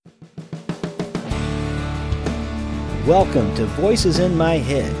Welcome to Voices in My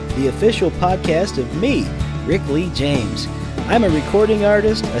Head, the official podcast of me, Rick Lee James. I'm a recording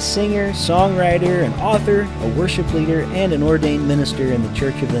artist, a singer, songwriter, an author, a worship leader, and an ordained minister in the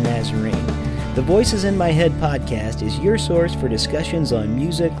Church of the Nazarene. The Voices in My Head podcast is your source for discussions on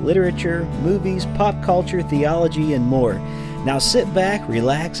music, literature, movies, pop culture, theology, and more. Now sit back,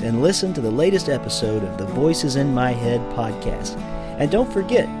 relax, and listen to the latest episode of the Voices in My Head podcast. And don't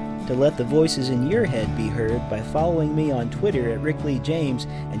forget to let the voices in your head be heard by following me on Twitter at Rick Lee James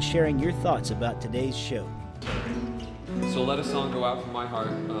and sharing your thoughts about today's show. So Let a Song Go Out From My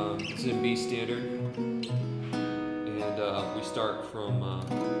Heart. It's in B standard. And we start from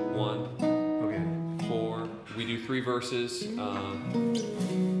 1, 4. We do 3 verses.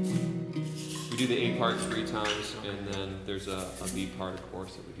 We do the A part 3 times, and then there's a B part, of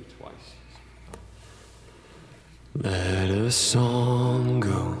course, that we do twice. Let a song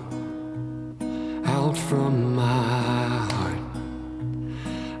go out from my heart,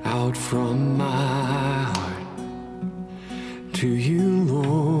 out from my heart to you,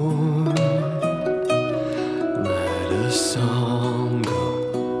 Lord. Let a song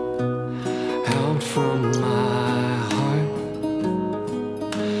go out from my heart,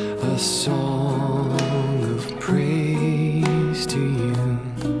 a song of praise to you.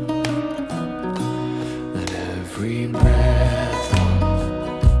 Every breath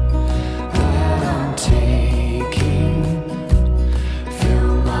that I'm taking,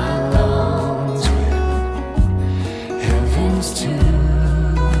 fill my lungs with heaven's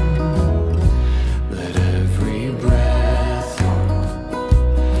tune. Let every breath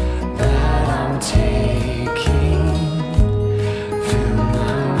that I'm taking, fill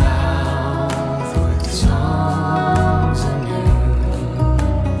my mouth with songs anew.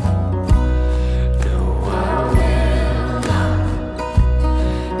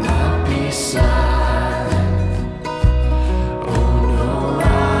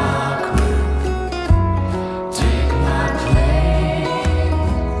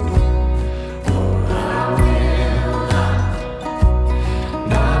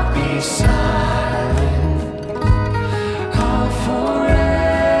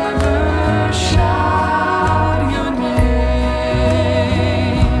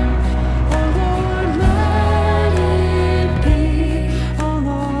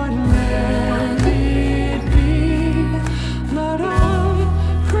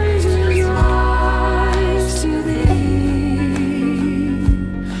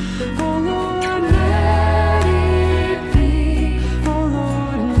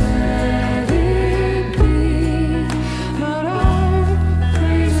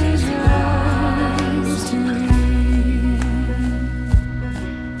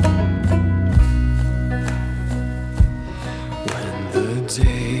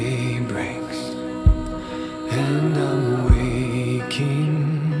 Day breaks and I'm waking,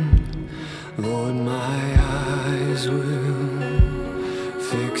 Lord, my eyes will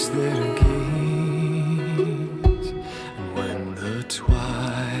fix their gaze, and when the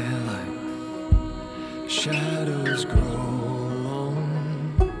twilight shadows grow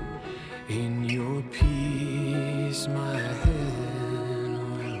long, in your peace my head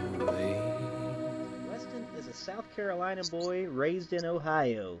will lay. Weston is a South Carolina boy raised in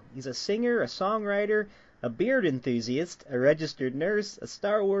Ohio. He's a singer, a songwriter, a beard enthusiast, a registered nurse, a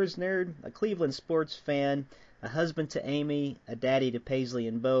Star Wars nerd, a Cleveland sports fan, a husband to Amy, a daddy to Paisley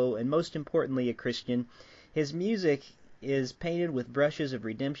and Bo, and most importantly, a Christian. His music is painted with brushes of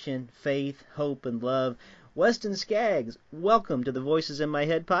redemption, faith, hope, and love. Weston Skaggs, welcome to the Voices in My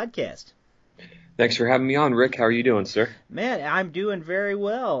Head podcast. Thanks for having me on, Rick. How are you doing, sir? Man, I'm doing very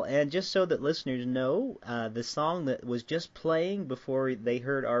well. And just so that listeners know, the song that was just playing before they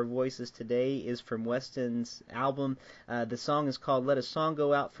heard our voices today is from Weston's album. The song is called Let a Song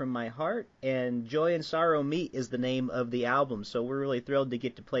Go Out From My Heart, and Joy and Sorrow Meet is the name of the album. So we're really thrilled to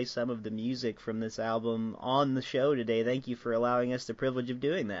get to play some of the music from this album on the show today. Thank you for allowing us the privilege of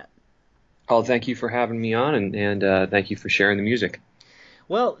doing that. Oh, thank you for having me on, and thank you for sharing the music.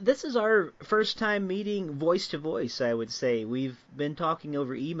 Well, this is our first time meeting voice to voice, I would say. We've been talking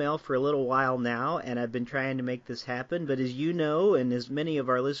over email for a little while now, and I've been trying to make this happen. But as you know, and as many of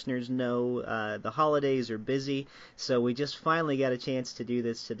our listeners know, the holidays are busy, so we just finally got a chance to do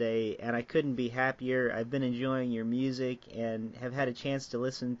this today, and I couldn't be happier. I've been enjoying your music and have had a chance to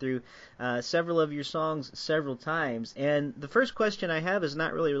listen through several of your songs several times. And the first question I have is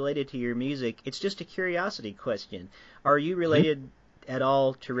not really related to your music. It's just a curiosity question. Are you related at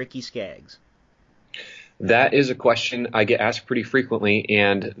all to Ricky Skaggs? That is a question I get asked pretty frequently,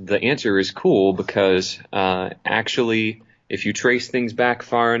 and the answer is cool because actually, if you trace things back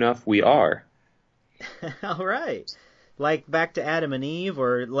far enough, we are. All right. Like back to Adam and Eve,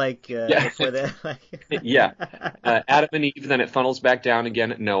 or like Yeah, before that? yeah. Adam and Eve, then it funnels back down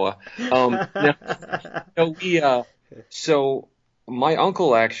again at Noah. No, no, so my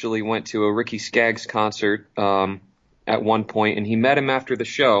uncle actually went to a Ricky Skaggs concert at one point, and he met him after the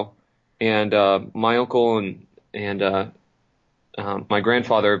show. And my uncle and my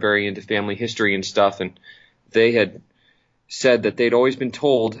grandfather are very into family history and stuff, and they had said that they'd always been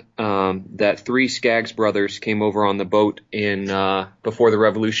told that three Skaggs brothers came over on the boat in before the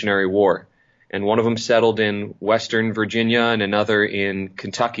Revolutionary War, and one of them settled in Western Virginia, and another in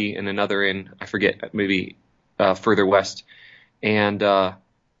Kentucky, and another in, I forget, maybe further west. And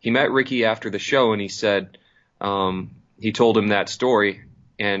he met Ricky after the show, and he said he told him that story,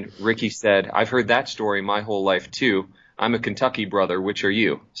 and Ricky said, "I've heard that story my whole life too. I'm a Kentucky brother. Which are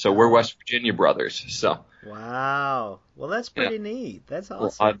you?" So we're West Virginia brothers. So. Wow. Well, that's pretty neat. That's A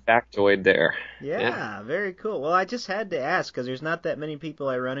awesome. lot of factoid there. Yeah, very cool. Well, I just had to ask because there's not that many people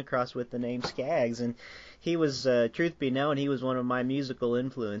I run across with the name Skaggs, and he was, truth be known, he was one of my musical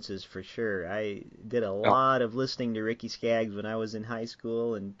influences for sure. I did a lot of listening to Ricky Skaggs when I was in high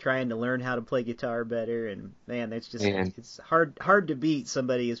school and trying to learn how to play guitar better. And man, that's just it's hard to beat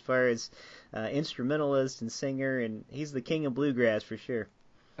somebody as far as instrumentalist and singer, and he's the king of bluegrass for sure.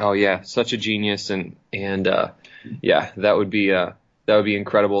 Oh yeah, such a genius, and yeah, that would be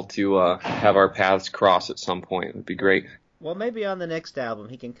incredible to have our paths cross at some point. It would be great. Well, maybe on the next album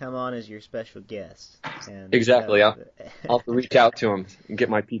he can come on as your special guest. And, exactly. I'll have to reach out to him and get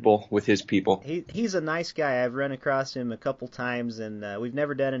my people with his people. He's a nice guy. I've run across him a couple times, and we've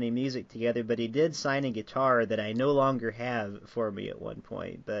never done any music together, but he did sign a guitar that I no longer have for me at one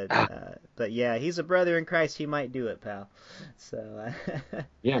point. But yeah, he's a brother in Christ. He might do it, pal. So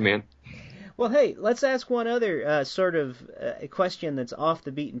yeah, man. Well, hey, let's ask one other sort of question that's off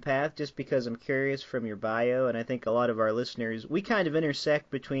the beaten path, just because I'm curious from your bio, and I think a lot of our listeners, we kind of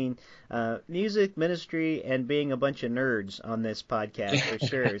intersect between music, ministry, and being a bunch of nerds on this podcast for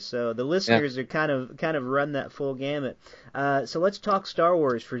sure. So the listeners are kind of run that full gamut. So let's talk Star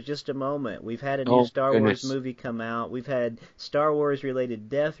Wars for just a moment. We've had a new Star Wars movie come out. We've had Star Wars related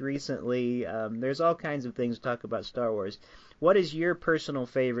death recently. There's all kinds of things to talk about Star Wars. What is your personal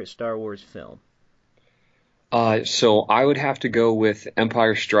favorite Star Wars film? So I would have to go with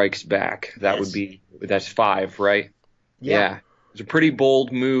Empire Strikes Back. That's 5, right? Yeah. It's a pretty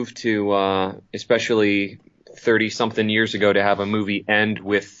bold move to, especially 30-something years ago, to have a movie end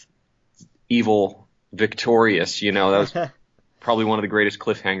with evil victorious. You know, that was probably one of the greatest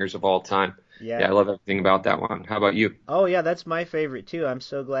cliffhangers of all time. Yeah, I love everything about that one. How about you? Oh yeah, that's my favorite too. I'm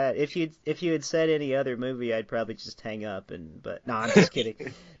so glad. If you had said any other movie, I'd probably just hang up. But no, I'm just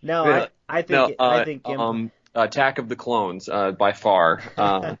kidding. No, I think Attack of the Clones, by far.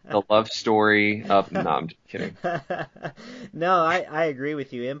 The love story of... No, I'm just kidding. No, I agree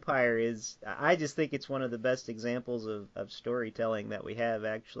with you. Empire is... I just think it's one of the best examples of storytelling that we have,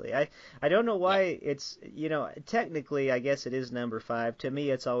 actually. I don't know why it's... technically, I guess it is number 5. To me,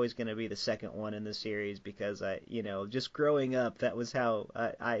 it's always going to be the second one in the series because, just growing up, that was how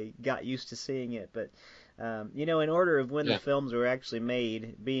I got used to seeing it. But... in order of when the films were actually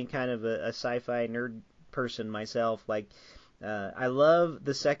made, being kind of a sci-fi nerd person myself, I love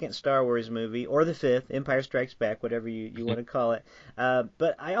the second Star Wars movie, or the fifth, Empire Strikes Back, whatever you want to call it.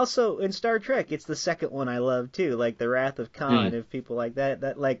 But I also, in Star Trek, it's the second one I love too, like The Wrath of Khan, if people like that.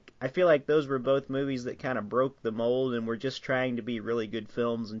 I feel like those were both movies that kind of broke the mold and were just trying to be really good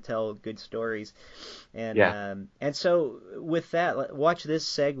films and tell good stories. And so with that, watch this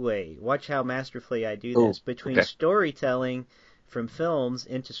segue. Watch how masterfully I do this between storytelling from films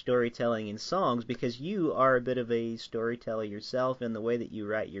into storytelling in songs, because you are a bit of a storyteller yourself in the way that you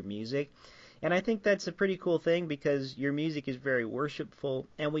write your music. And I think that's a pretty cool thing because your music is very worshipful,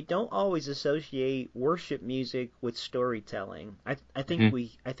 and we don't always associate worship music with storytelling. I think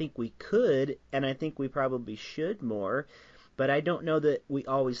we could, and I think we probably should more, but I don't know that we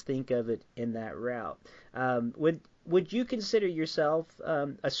always think of it in that route. Would you consider yourself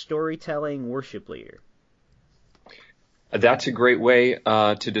a storytelling worship leader? That's a great way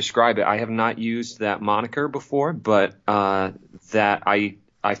to describe it. I have not used that moniker before, but that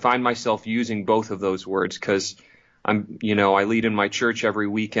I find myself using both of those words because I lead in my church every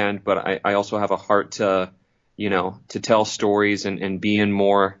weekend, but I also have a heart to tell stories and be in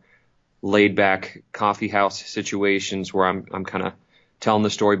more laid back coffee house situations where I'm kind of telling the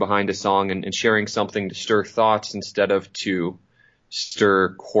story behind a song and sharing something to stir thoughts instead of to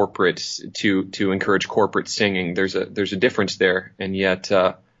stir corporate, to encourage corporate singing. There's a difference there, and yet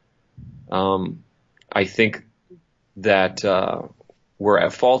I think that we're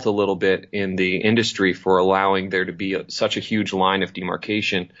at fault a little bit in the industry for allowing there to be such a huge line of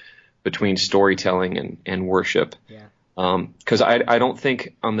demarcation between storytelling and worship. Yeah. Because I don't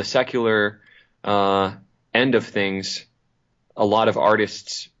think on the secular end of things, a lot of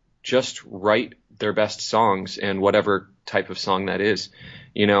artists just write their best songs, and whatever type of song that is,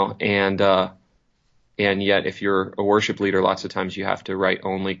 and yet if you're a worship leader, lots of times you have to write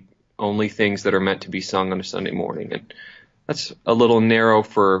only things that are meant to be sung on a Sunday morning, and that's a little narrow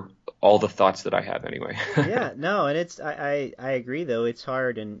for all the thoughts that I have anyway. Yeah, no, and I agree though, it's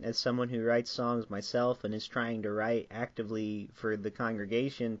hard, and as someone who writes songs myself and is trying to write actively for the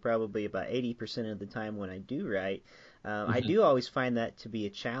congregation probably about 80% of the time when I do write, I do always find that to be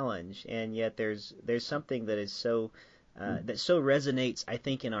a challenge, and yet there's something that is so that so resonates, I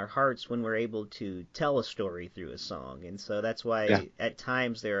think, in our hearts when we're able to tell a story through a song. And so that's why at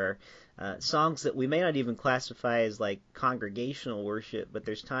times there are songs that we may not even classify as like congregational worship, but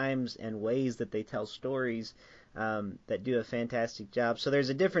there's times and ways that they tell stories that do a fantastic job. So there's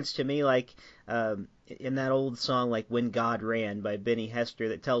a difference to me, like in that old song like When God Ran by Benny Hester,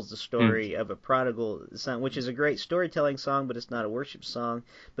 that tells the story of a prodigal son, which is a great storytelling song, but it's not a worship song.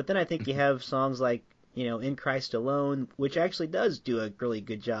 But then I think you have songs like In Christ Alone, which actually does do a really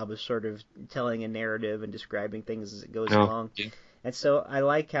good job of sort of telling a narrative and describing things as it goes along. Yeah. And so I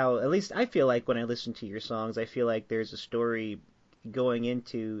like how, at least I feel like when I listen to your songs, I feel like there's a story going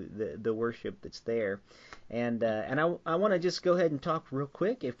into the worship that's there. And I want to just go ahead and talk real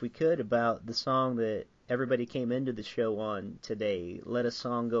quick, if we could, about the song that everybody came into the show on today, Let a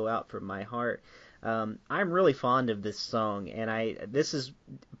Song Go Out from My Heart. I'm really fond of this song, and this is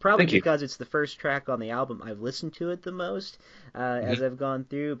probably because it's the first track on the album I've listened to it the most as I've gone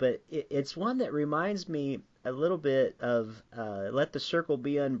through, but it's one that reminds me a little bit of Let the Circle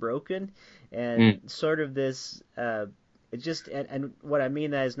Be Unbroken, and sort of this it just, and what I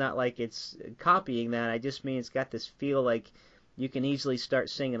mean that is not like it's copying that, I just mean it's got this feel like you can easily start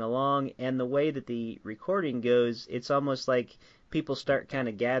singing along, and the way that the recording goes, it's almost like people start kind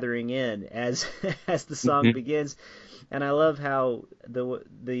of gathering in as as the song begins. And I love how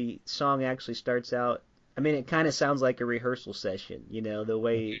the song actually starts out. I mean, it kind of sounds like a rehearsal session, the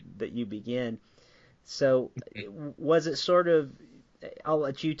way that you begin. So was it sort of, I'll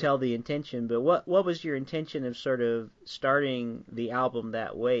let you tell the intention, but what was your intention of sort of starting the album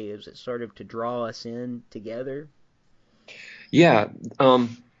that way? Is it sort of to draw us in together? Yeah.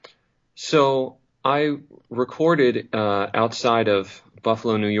 So I recorded outside of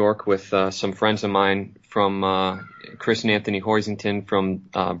Buffalo, New York, with some friends of mine from Chris and Anthony Hoisington from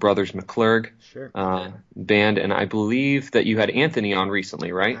Brothers McClurg band, and I believe that you had Anthony on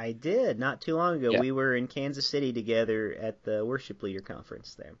recently, right? I did, not too long ago. Yeah. We were in Kansas City together at the Worship Leader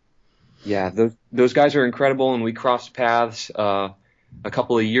Conference there. Yeah, those guys are incredible, and we crossed paths a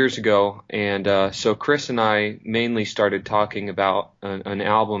couple of years ago, and so Chris and I mainly started talking about an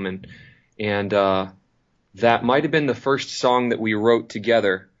album, and that might have been the first song that we wrote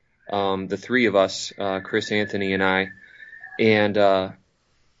together, the three of us, Chris, Anthony, and I, and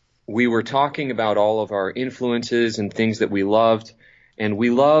we were talking about all of our influences and things that we loved, and we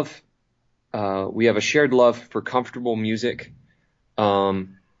have a shared love for comfortable music,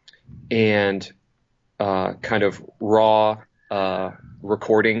 and kind of raw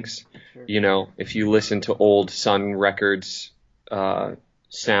recordings. Sure. If you listen to old Sun Records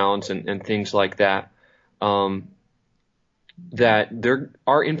sounds and things like that, that there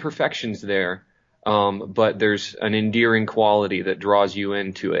are imperfections there, but there's an endearing quality that draws you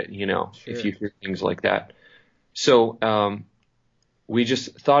into it, Sure. If you hear things like that. So we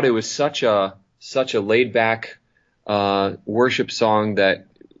just thought it was such a laid back worship song that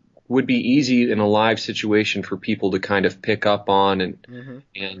would be easy in a live situation for people to kind of pick up on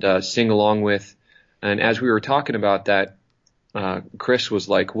and sing along with. And as we were talking about that, Chris was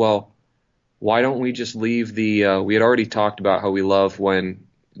like, well, why don't we just leave we had already talked about how we love when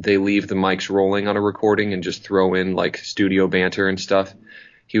they leave the mics rolling on a recording and just throw in like studio banter and stuff.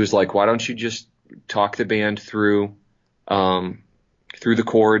 He was like, why don't you just talk the band through the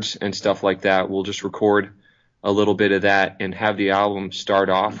chords and stuff like that? We'll just record a little bit of that and have the album start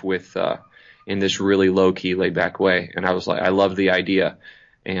off with in this really low-key, laid-back way. And I was like, I love the idea.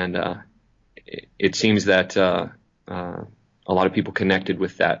 And it seems that a lot of people connected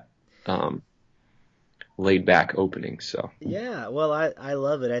with that laid-back opening. So yeah, well, I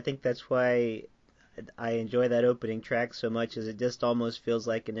love it. I think that's why I enjoy that opening track so much, as it just almost feels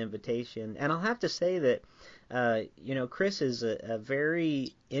like an invitation. And I'll have to say that Chris is a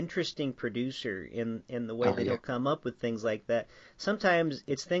very interesting producer in the way that he'll come up with things like that. Sometimes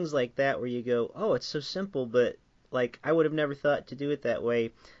it's things like that where you go, oh, it's so simple, but like I would have never thought to do it that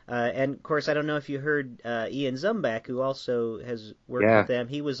way. And of course, I don't know if you heard Ian Zumbach, who also has worked with Yeah. them.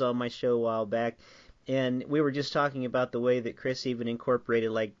 He was on my show a while back, and we were just talking about the way that Chris even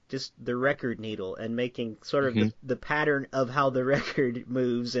incorporated like just the record needle and making sort of Hmm. the pattern of how the record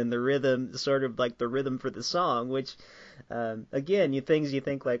moves and the rhythm, sort of like the rhythm for the song, which again, things you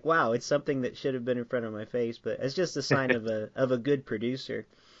think like, wow, it's something that should have been in front of my face, but it's just a sign of a good producer.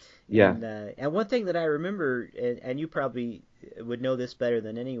 Yeah. And one thing that I remember, and you probably would know this better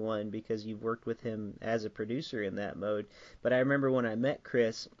than anyone because you've worked with him as a producer in that mode. But I remember when I met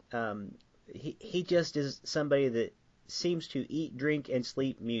Chris, he just is somebody that seems to eat, drink, and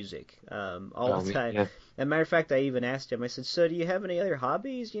sleep music all the time. Yeah. As a matter of fact, I even asked him. I said, "So do you have any other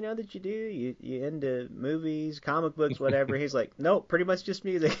hobbies? That you do? You into movies, comic books, whatever?" He's like, "Nope, pretty much just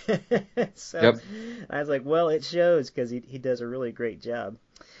music." So Yep. I was like, "Well, it shows because he does a really great job."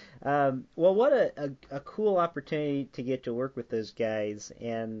 Well, what a cool opportunity to get to work with those guys,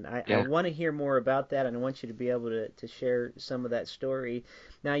 and I Yeah. want to hear more about that, and I want you to be able to share some of that story.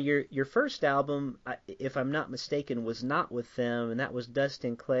 Now, your first album, if I'm not mistaken, was not with them, and that was Dust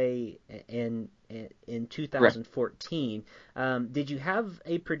and Clay in Correct. 2014. Did you have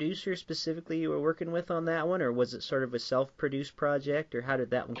a producer specifically you were working with on that one, or was it sort of a self-produced project, or how did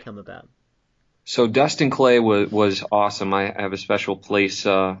that one come about? So Dust and Clay was awesome. I have a special place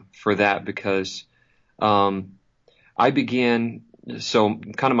for that because um, I began. So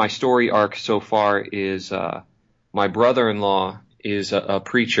kind of my story arc so far is my brother-in-law is a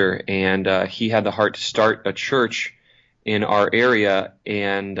preacher, and he had the heart to start a church in our area.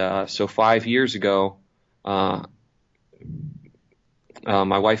 And so 5 years ago, uh,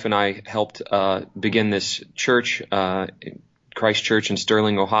 my wife and I helped begin this church, Christ Church in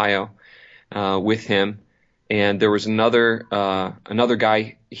Sterling, Ohio, with him. And there was another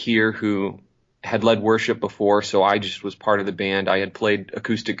guy here who had led worship before, so I just was part of the band. I had played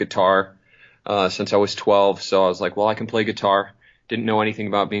acoustic guitar since I was 12, so I was like, well, I can play guitar. Didn't know anything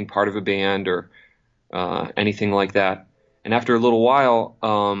about being part of a band or anything like that. And after a little while,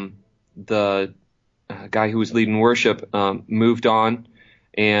 the guy who was leading worship moved on,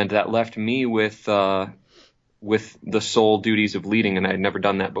 and that left me with the sole duties of leading, and I had never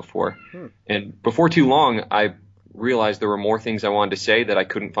done that before. Hmm. And before too long, I realized there were more things I wanted to say that I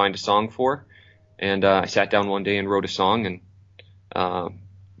couldn't find a song for. And I sat down one day and wrote a song, and uh,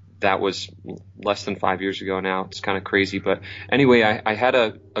 that was less than 5 years ago now. It's kind of crazy. But anyway, I had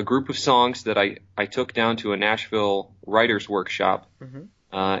a group of songs that I took down to a Nashville writers workshop, Hmm.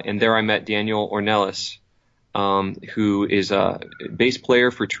 and there I met Daniel Ornelas, who is a bass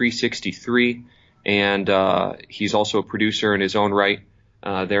player for Tree 63, and he's also a producer in his own right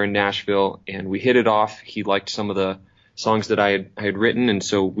there in Nashville. And we hit it off. He liked some of the songs that I had written, and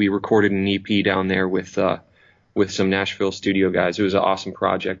so we recorded an EP down there with some Nashville studio guys. It was an awesome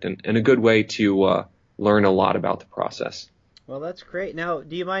project and a good way to learn a lot about the process. Well, that's great. Now,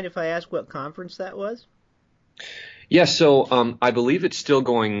 do you mind if I ask what conference that was? Yeah, so I believe it's still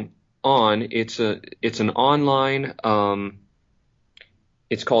going on. It's an online.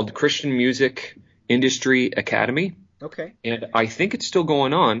 It's called Christian Music Industry Academy, Okay. and I think it's still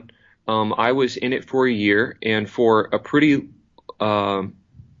going on. I was in it for a year, and for a pretty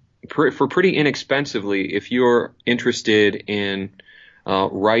inexpensively, if you're interested in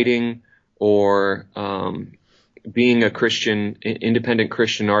writing or being a Christian, independent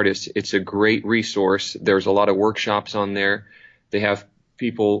Christian artist, it's a great resource. There's a lot of workshops on there. They have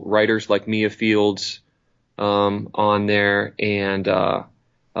writers like Mia Fields on there, and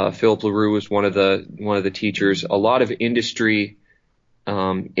Philip LaRue was one of the teachers. A lot of industry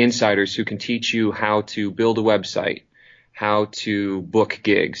insiders who can teach you how to build a website, how to book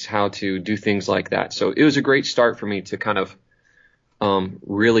gigs, how to do things like that. So it was a great start for me to kind of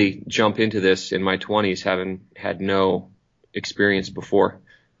really jump into this in my 20s, having had no experience before.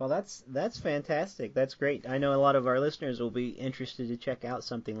 Well, that's fantastic. That's great. I know a lot of our listeners will be interested to check out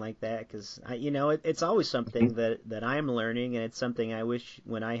something like that because it's always something that I'm learning, and it's something I wish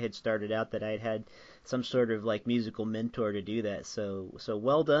when I had started out that I'd had some sort of like musical mentor to do that. So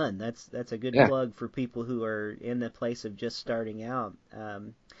well done. That's a good Yeah. plug for people who are in the place of just starting out.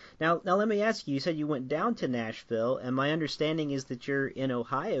 Now let me ask you. You said you went down to Nashville, and my understanding is that you're in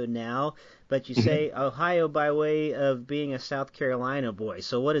Ohio now, but you Mhm. say Ohio by way of being a South Carolina boy.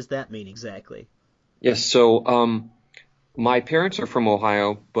 So what does that mean exactly? Yes. So my parents are from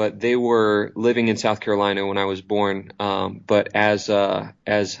Ohio, but they were living in South Carolina when I was born. But as a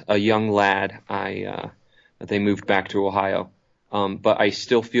young lad, they moved back to Ohio. But I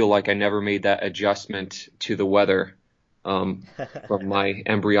still feel like I never made that adjustment to the weather from my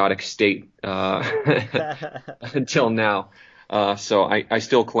embryonic state until now. So I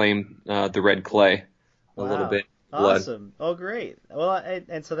still claim the red clay a little Wow. bit in blood. Awesome. Oh, great. Well,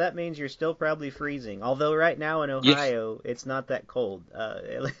 and so that means you're still probably freezing. Although right now in Yes, Ohio, it's not that cold.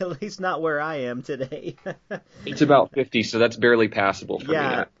 At least not where I am today. it's about 50, so that's barely passable for me.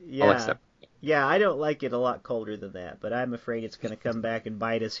 Yeah, I'll yeah. accept. Yeah, I don't like it a lot colder than that, but I'm afraid it's going to come back and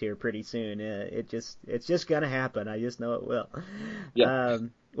bite us here pretty soon. It's just going to happen. I just know it will. Yeah.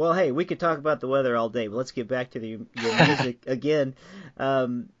 Well, hey, we could talk about the weather all day, but let's get back to your music again.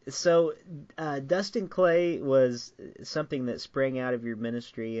 Dustin Clay was something that sprang out of your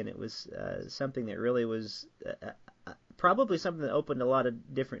ministry, and it was something that really was probably something that opened a lot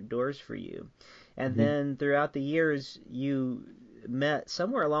of different doors for you. And Hmm. then throughout the years, you met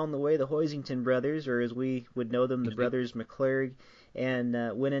somewhere along the way the Hoisington brothers, or as we would know them, the brothers McClurg, and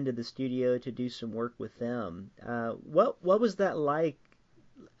went into the studio to do some work with them. What was that like?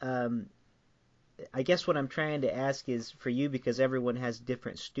 Um, I guess what I'm trying to ask is for you, because everyone has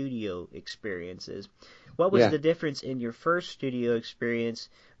different studio experiences. What was Yeah. the difference in your first studio experience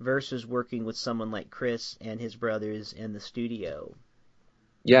versus working with someone like Chris and his brothers in the studio?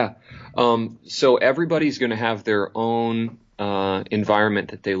 Yeah. So everybody's going to have their own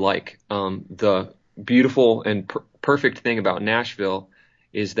environment that they like. The beautiful and perfect thing about Nashville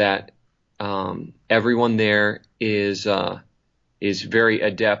is that everyone there is very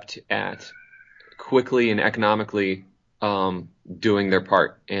adept at quickly and economically doing their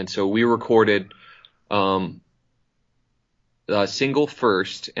part. And so we recorded um, a single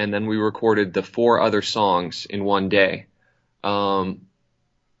first, and then we recorded the four other songs in one day. Um,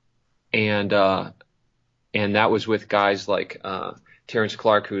 and and that was with guys like Terrence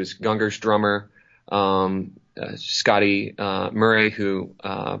Clark, who's Gunger's drummer, Scotty Murray, who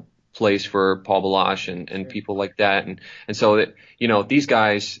plays for Paul Balash, and Sure. people like that, and so that these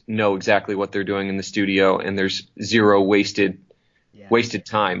guys know exactly what they're doing in the studio, and there's zero Yeah. wasted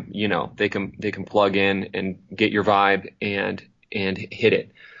time. They can plug in and get your vibe and hit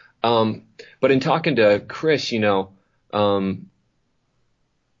it. But in talking to Chris, um,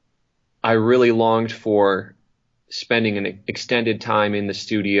 I really longed for spending an extended time in the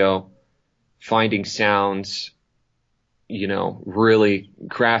studio, finding sounds, really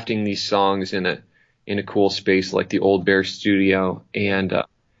crafting these songs in a cool space like the Old Bear Studio, and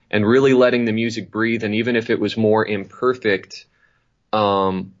really letting the music breathe. And even if it was more imperfect,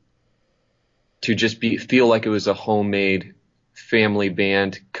 um, to just feel like it was a homemade family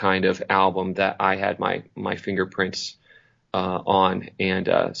band kind of album that I had my fingerprints on,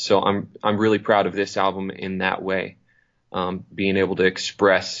 and so I'm really proud of this album in that way, being able to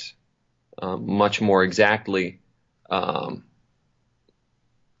express much more exactly um,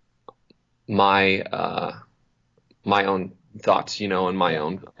 my my own thoughts, and my Yeah.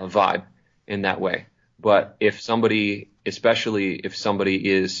 own vibe in that way. But if somebody, especially if somebody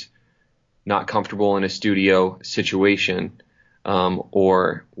is not comfortable in a studio situation,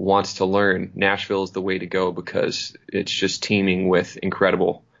 or wants to learn, Nashville is the way to go because it's just teeming with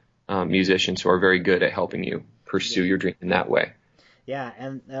incredible musicians who are very good at helping you pursue Yeah. your dream in that way. Yeah,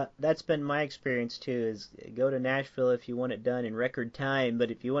 and that's been my experience too. Is go to Nashville if you want it done in record time,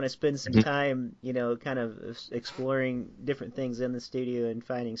 but if you want to spend some Mhm. time, kind of exploring different things in the studio and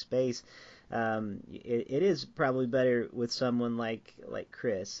finding space, it is probably better with someone like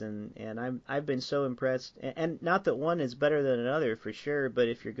Chris. And I've been so impressed. And not that one is better than another for sure, but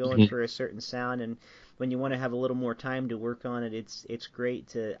if you're going Mhm. for a certain sound and when you want to have a little more time to work on it, it's great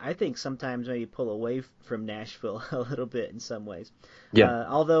to, I think, sometimes maybe pull away from Nashville a little bit in some ways. Yeah.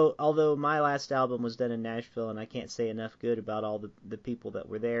 Although my last album was done in Nashville, and I can't say enough good about all the people that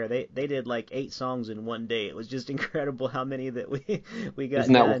were there. They did like 8 songs in one day. It was just incredible how many that we got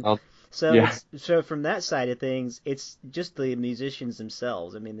Isn't that done. wild? So Yeah. so from that side of things, it's just the musicians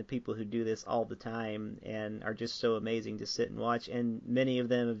themselves. I mean, the people who do this all the time and are just so amazing to sit and watch. And many of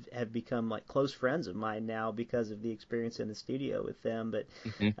them have become like close friends of mine now because of the experience in the studio with them. But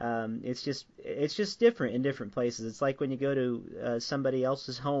Mhm. it's just different in different places. It's like when you go to somebody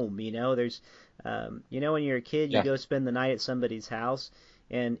else's home. There's when you're a kid, you Yeah. go spend the night at somebody's house,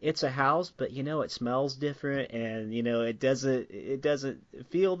 and it's a house, but it smells different, and it doesn't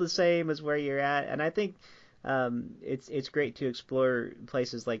feel the same as where you're at. And I think it's great to explore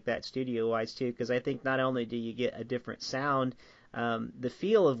places like that studio wise too, because I think not only do you get a different sound, the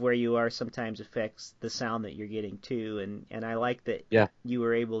feel of where you are sometimes affects the sound that you're getting too. And I like that Yeah. you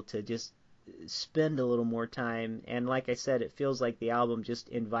were able to just spend a little more time. And like I said, it feels like the album just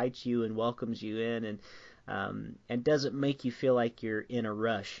invites you and welcomes you in, and doesn't make you feel like you're in a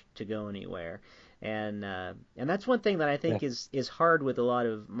rush to go anywhere. And that's one thing that I think is hard with a lot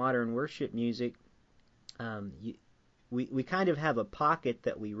of modern worship music. You, we kind of have a pocket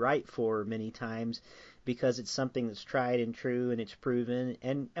that we write for many times because it's something that's tried and true and it's proven,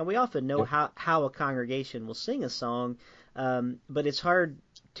 and we often know how a congregation will sing a song, but it's hard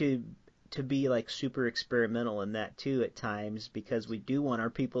to be like super experimental in that too at times, because we do want our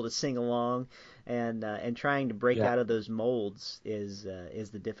people to sing along, and trying to break out of those molds is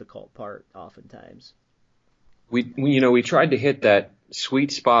the difficult part oftentimes. We tried to hit that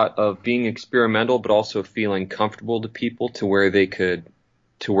sweet spot of being experimental, but also feeling comfortable to people to where they could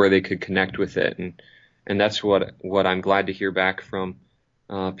connect with it, and that's what I'm glad to hear back from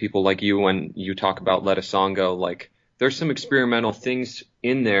people like you when you talk about Let a Song Go. Like, there's some experimental things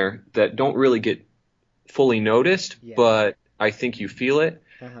in there that don't really get fully noticed, but I think you feel it.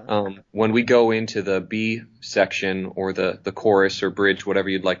 When we go into the B section or the chorus or bridge, whatever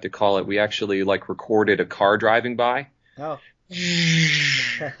you'd like to call it, we actually recorded a car driving by. Oh.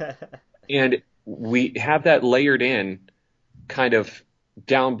 And we have that layered in kind of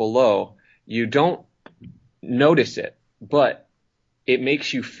down below. You don't notice it, but it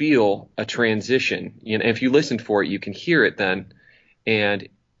makes you feel a transition. If you listen for it, you can hear it then, and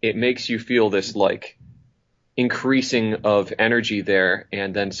it makes you feel this increasing of energy there,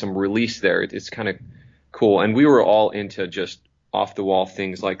 and then some release there. It's kind of cool. And we were all into just off the wall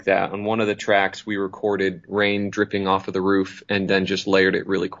things like that. On one of the tracks, we recorded rain dripping off of the roof and then just layered it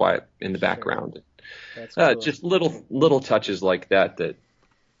really quiet in the background. That's cool. Just little touches like that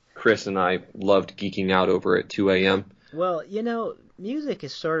Chris and I loved geeking out over at 2 a.m. Well, music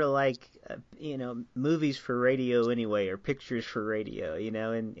is sort of like, movies for radio anyway, or pictures for radio,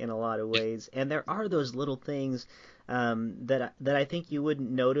 in a lot of ways. And there are those little things that I think you wouldn't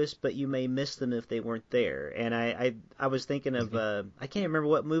notice, but you may miss them if they weren't there. And I was thinking of, I can't remember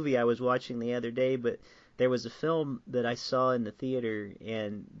what movie I was watching the other day, but there was a film that I saw in the theater,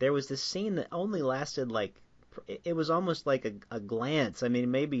 and there was this scene that only lasted it was almost like a glance. I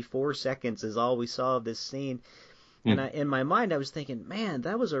mean, maybe 4 seconds is all we saw of this scene. And in my mind, I was thinking, man,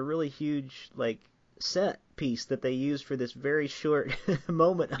 that was a really huge set piece that they used for this very short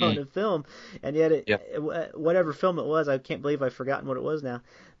moment on a film. And yet, whatever film it was, I can't believe I've forgotten what it was now.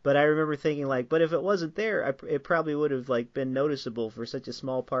 But I remember thinking, but if it wasn't there, it probably would have been noticeable for such a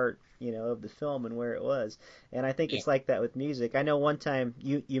small part, of the film and where it was. And I think it's like that with music. I know one time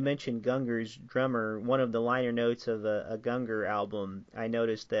you mentioned Gunger's drummer. One of the liner notes of a Gunger album, I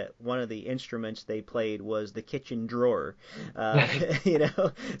noticed that one of the instruments they played was the kitchen drawer.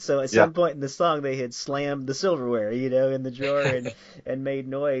 So at some point in the song, they had slammed the silverware, in the drawer and made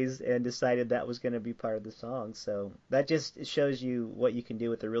noise and decided that was going to be part of the song. So that just shows you what you can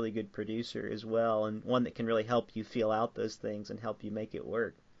do with a really good producer as well, and one that can really help you feel out those things and help you make it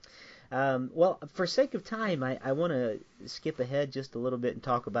work. Well, for sake of time, I want to skip ahead just a little bit and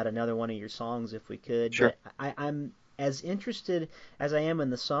talk about another one of your songs if we could. Sure. But I'm as interested as I am in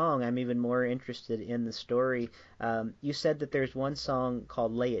the song, I'm even more interested in the story. You said that there's one song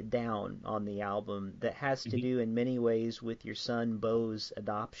called Lay It Down on the album that has to do in many ways with your son Bo's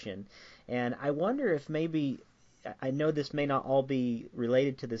adoption. And I wonder if maybe, I know this may not all be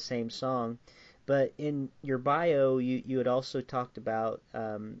related to the same song, but in your bio, you had also talked about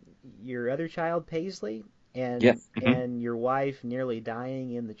your other child, Paisley, and and your wife nearly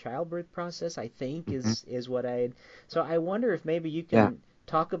dying in the childbirth process, I think, is what I had. So I wonder if maybe you can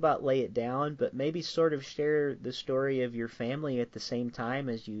talk about Lay It Down, but maybe sort of share the story of your family at the same time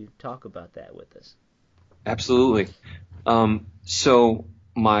as you talk about that with us. Absolutely. So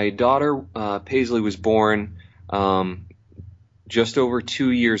my daughter, Paisley, was born just over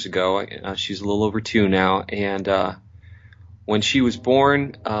 2 years ago. She's a little over 2 now. And when she was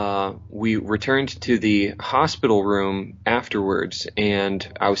born, we returned to the hospital room afterwards, and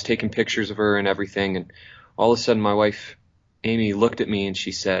I was taking pictures of her and everything. And all of a sudden, my wife, Amy, looked at me and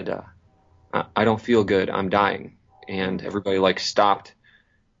she said, I don't feel good. I'm dying. And everybody stopped.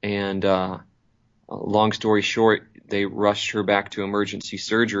 And long story short, they rushed her back to emergency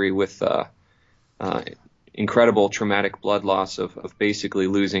surgery with incredible traumatic blood loss of basically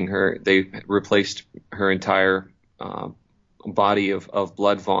losing her. They replaced her entire body of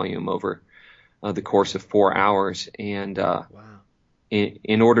blood volume over the course of 4 hours. And wow.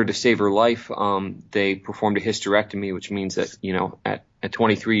 in order to save her life, they performed a hysterectomy, which means that, at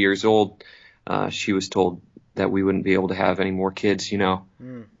 23 years old, she was told that we wouldn't be able to have any more kids,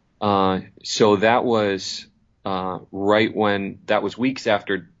 So that was that was weeks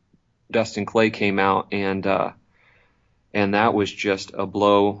after Dust and Clay came out, and that was just a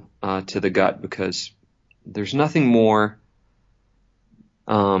blow to the gut, because there's nothing more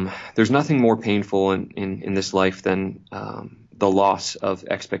there's nothing more painful in this life than the loss of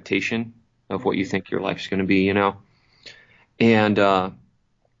expectation of what you think your life's going to be, And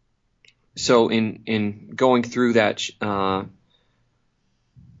so in going through that,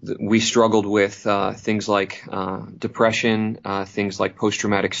 we struggled with things like depression, things like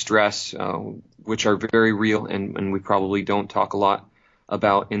post-traumatic stress, which are very real, and we probably don't talk a lot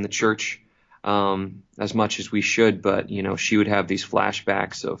about in the church as much as we should. But she would have these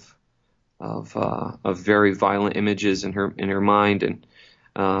flashbacks of very violent images in her mind, and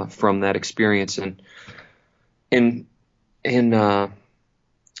from that experience. And in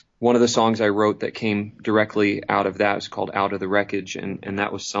one of the songs I wrote that came directly out of that was called "Out of the Wreckage," and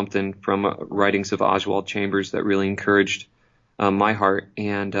that was something from writings of Oswald Chambers that really encouraged my heart.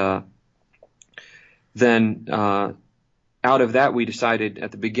 And then out of that, we decided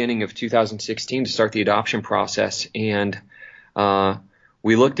at the beginning of 2016 to start the adoption process. And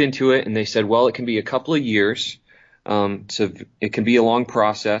we looked into it, and they said, well, it can be a couple of years, so it can be a long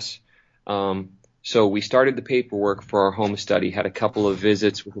process. So we started the paperwork for our home study, had a couple of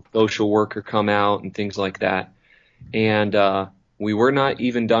visits with a social worker come out and things like that. And we were not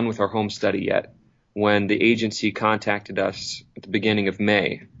even done with our home study yet when the agency contacted us at the beginning of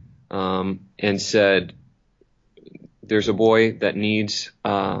May and said, there's a boy that needs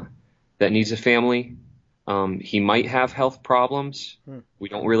a family. He might have health problems. We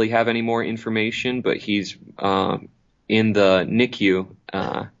don't really have any more information, but he's in the NICU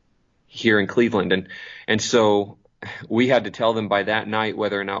here in Cleveland. And so we had to tell them by that night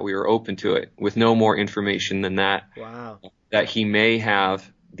whether or not we were open to it, with no more information than that. Wow. That he may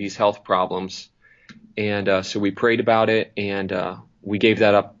have these health problems. And so we prayed about it, and we gave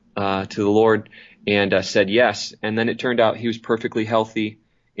that up to the Lord and said yes. And then it turned out he was perfectly healthy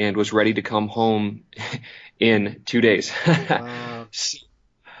and was ready to come home in 2 days. Wow.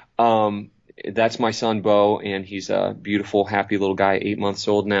 That's my son, Bo, and he's a beautiful, happy little guy, 8 months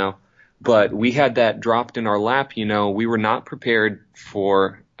old now. But we had that dropped in our lap. We were not prepared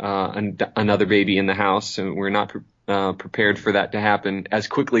for another baby in the house, and we're not prepared for that to happen as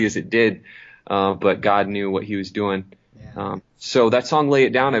quickly as it did. But God knew what he was doing. Yeah. So that song, Lay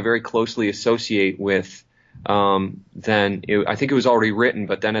It Down, I very closely associate with I think it was already written,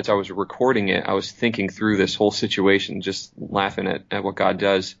 but then as I was recording it, I was thinking through this whole situation, just laughing at what God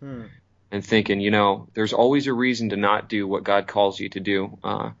does and thinking, there's always a reason to not do what God calls you to do.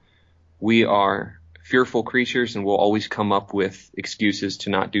 We are fearful creatures, and we'll always come up with excuses to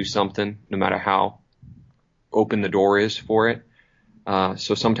not do something, no matter how open the door is for it.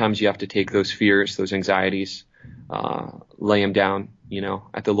 So sometimes you have to take those fears, those anxieties, lay them down,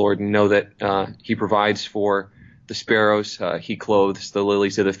 at the Lord, and know that he provides for the sparrows. He clothes the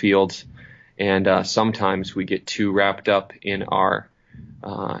lilies of the fields. And sometimes we get too wrapped up in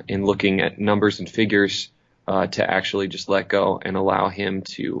in looking at numbers and figures to actually just let go and allow him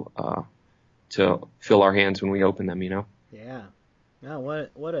to fill our hands when we open them, Yeah. No,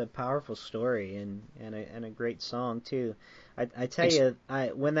 what a powerful story, and a great song too. I tell you,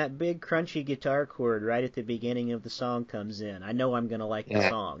 when that big crunchy guitar chord right at the beginning of the song comes in, I know I'm gonna like the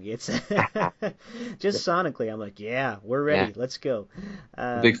song. It's just sonically, I'm like, yeah, we're ready, let's go.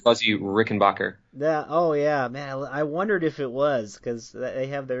 Big fuzzy Rickenbacker. Oh yeah, man. I wondered if it was, because they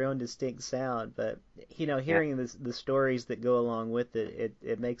have their own distinct sound. But hearing the stories that go along with it,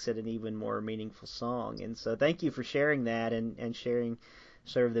 it makes it an even more meaningful song. And so, thank you for sharing that and sharing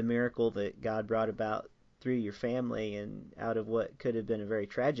sort of the miracle that God brought about through your family and out of what could have been a very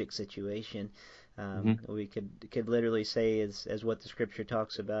tragic situation. We could literally say, as what the scripture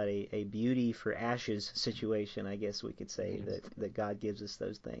talks about, a beauty for ashes situation. I guess we could say that God gives us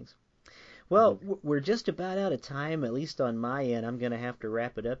those things. Well, we're just about out of time, at least on my end. I'm going to have to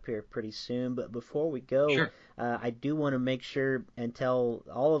wrap it up here pretty soon. But before we go, sure. I do want to make sure and tell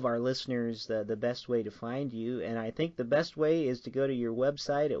all of our listeners the best way to find you. And I think the best way is to go to your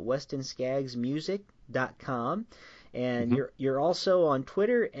website at westonskaggsmusic.com. And you're also on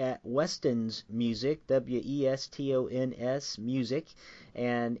Twitter at Weston's Music, Westons Music,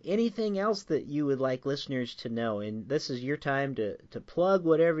 and anything else that you would like listeners to know. And this is your time to plug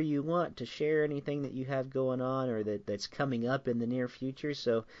whatever you want, to share anything that you have going on or that's coming up in the near future.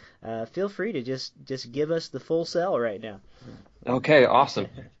 So feel free to just give us the full sell right now. Okay, awesome.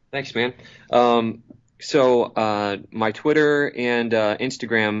 Thanks, man. So my Twitter and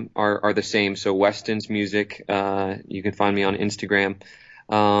Instagram are the same. So Weston's Music. You can find me on Instagram.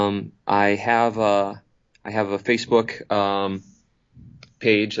 I have a Facebook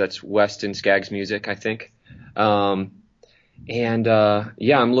page that's Weston Skaggs Music, I think. And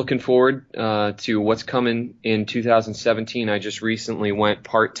yeah, I'm looking forward to what's coming in 2017. I just recently went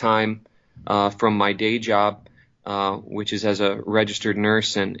part-time from my day job, which is as a registered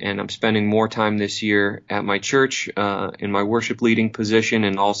nurse, and I'm spending more time this year at my church in my worship leading position,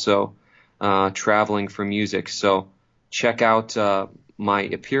 and also traveling for music. So check out my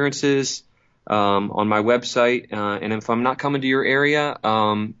appearances on my website, and if I'm not coming to your area,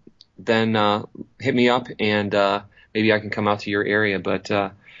 then hit me up, and maybe I can come out to your area. But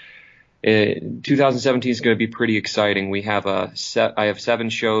 2017 is going to be pretty exciting. We have I have 7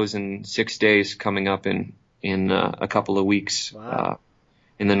 shows in 6 days coming up in a couple of weeks. Wow.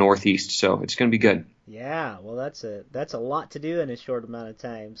 In the Northeast, so it's going to be good. Yeah, well, that's a lot to do in a short amount of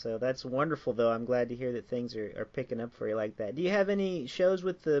time. So that's wonderful, though. I'm glad to hear that things are picking up for you like that. Do you have any shows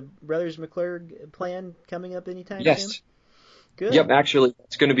with the Brothers McClurg planned coming up anytime soon? Yes. Good. Yep, actually,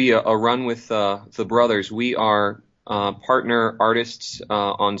 it's going to be a run with the brothers. We are partner artists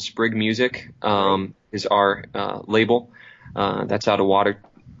on Sprig Music, is our label. That's out of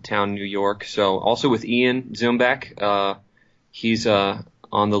Watertown, New York. So also with Ian Zumbeck, he's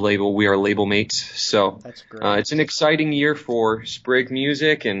on the label. We are label mates. So that's great. It's an exciting year for Sprig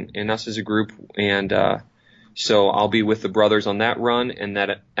Music and us as a group. And so I'll be with the brothers on that run, and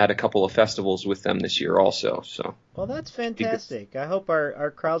that at a couple of festivals with them this year also. So. Well, that's fantastic. I hope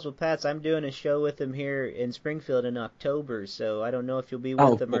our crowds will pass. I'm doing a show with them here in Springfield in October, so I don't know if you'll be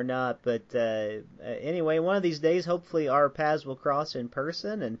with them or not. But anyway, one of these days, hopefully our paths will cross in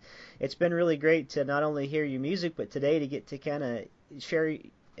person. And it's been really great to not only hear your music, but today to get to kind of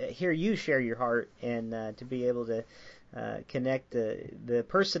hear you share your heart, and to be able to connect the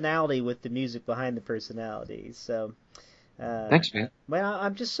personality with the music behind the personality. So. Thanks, man. Well,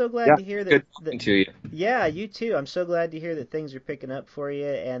 I'm just so glad to hear that. Good talking to you. Yeah, you too. I'm so glad to hear that things are picking up for you,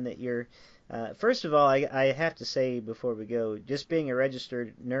 and that you're. First of all, I have to say before we go, just being a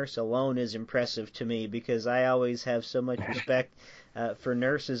registered nurse alone is impressive to me, because I always have so much respect for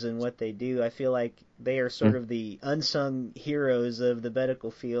nurses and what they do. I feel like they are sort of the unsung heroes of the medical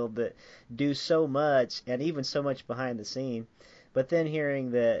field that do so much, and even so much behind the scene. But then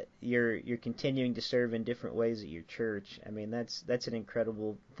hearing that you're continuing to serve in different ways at your church, I mean, that's an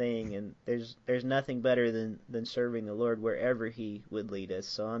incredible thing, and there's nothing better than serving the Lord wherever He would lead us.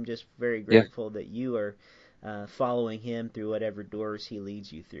 So I'm just very grateful that you are following Him through whatever doors He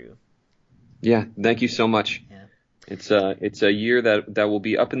leads you through. Yeah, thank you so much. Yeah. It's a year that will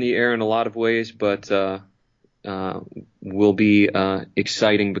be up in the air in a lot of ways, but will be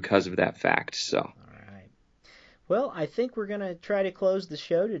exciting because of that fact. So. Well, I think we're going to try to close the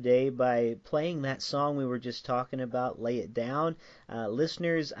show today by playing that song we were just talking about, Lay It Down.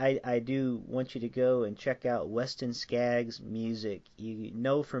 Listeners, I do want you to go and check out Weston Skaggs' music. You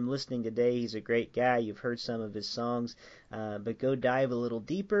know from listening today he's a great guy. You've heard some of his songs, but go dive a little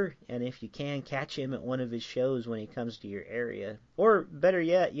deeper, and if you can, catch him at one of his shows when he comes to your area. Or better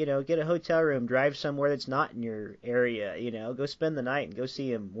yet, get a hotel room, drive somewhere that's not in your area, go spend the night and go see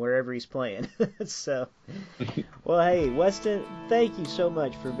him wherever he's playing. So... Well, hey, Weston, thank you so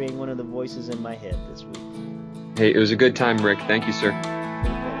much for being one of the voices in my head this week. Hey, it was a good time, Rick. Thank you, sir.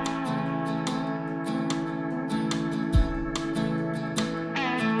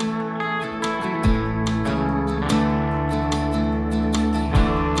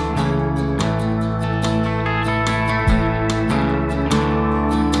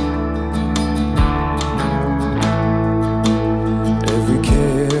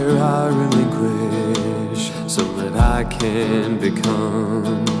 Can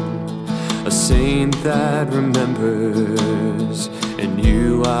become a saint that remembers, in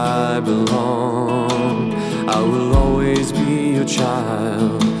you I belong. I will always be your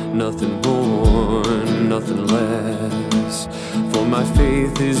child, nothing more, nothing less, for my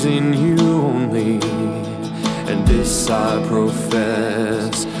faith is in you only, and this I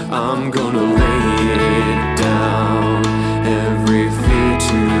profess. I'm gonna lay it down, every fear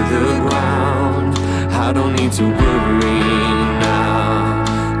to the ground. I don't need to worry now,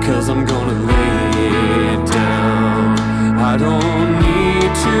 'cause I'm gonna lay it down. I don't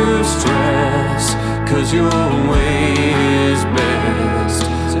need to stress, 'cause your way is best.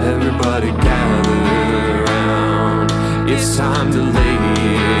 So everybody gather around, it's time to lay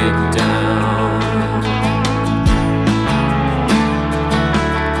it down.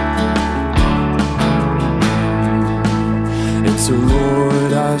 And so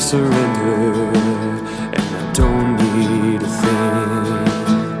Lord, I surrender, don't need a thing,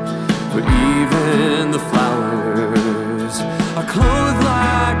 for even the flowers are clothed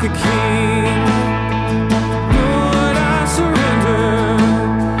like a king. Lord, I surrender,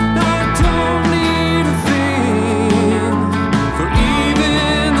 I don't need a thing,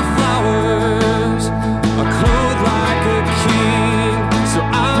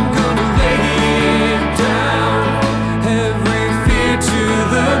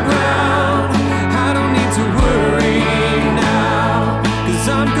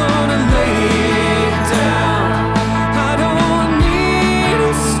 gonna lay it down. I don't need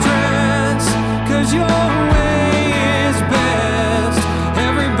stress, 'cause your way is best.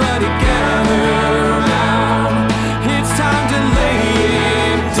 Everybody gather around, it's time to lay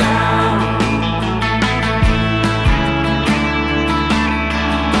it down.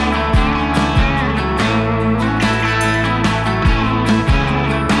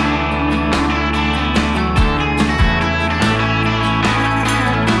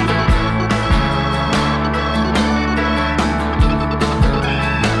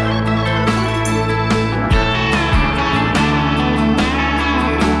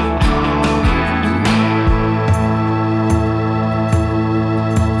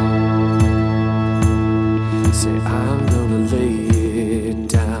 Say I'm gonna lay it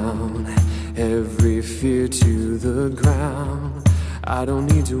down, every fear to the ground. I don't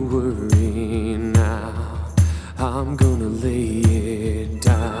need to worry now, I'm gonna lay it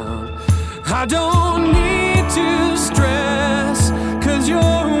down. I don't need to stress, 'cause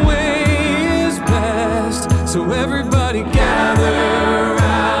your way is best. So everybody gather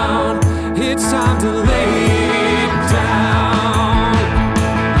around, it's time to lay it down.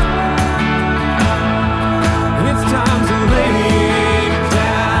 It's time to lay it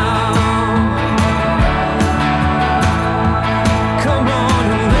down. Come on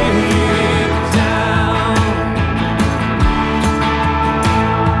and lay it down.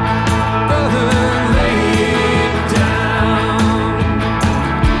 Brother, lay it down.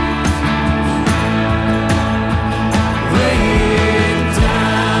 Lay it down.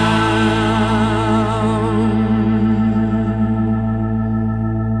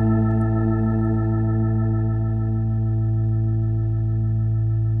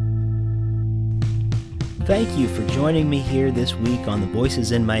 Thank you for joining me here this week on the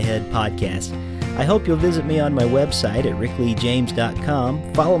Voices in My Head podcast. I hope you'll visit me on my website at rickleejames.com,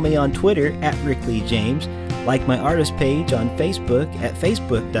 follow me on Twitter at rickleejames, like my artist page on Facebook at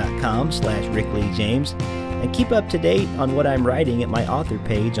facebook.com/rickleejames, and keep up to date on what I'm writing at my author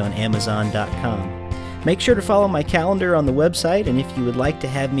page on amazon.com. Make sure to follow my calendar on the website, and if you would like to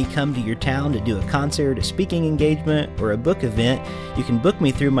have me come to your town to do a concert, a speaking engagement, or a book event, you can book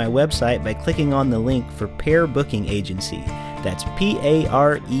me through my website by clicking on the link for Pair Booking Agency. That's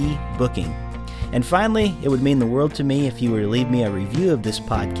P-A-R-E Booking. And finally, it would mean the world to me if you were to leave me a review of this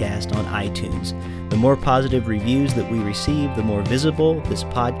podcast on iTunes. The more positive reviews that we receive, the more visible this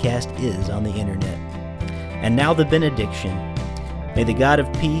podcast is on the internet. And now the benediction. May the God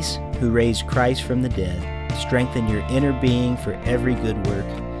of peace, who raised Christ from the dead, strengthen your inner being for every good work.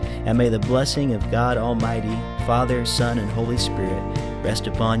 And may the blessing of God Almighty, Father, Son, and Holy Spirit rest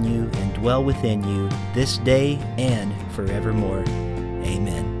upon you and dwell within you this day and forevermore.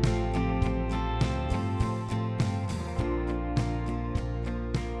 Amen.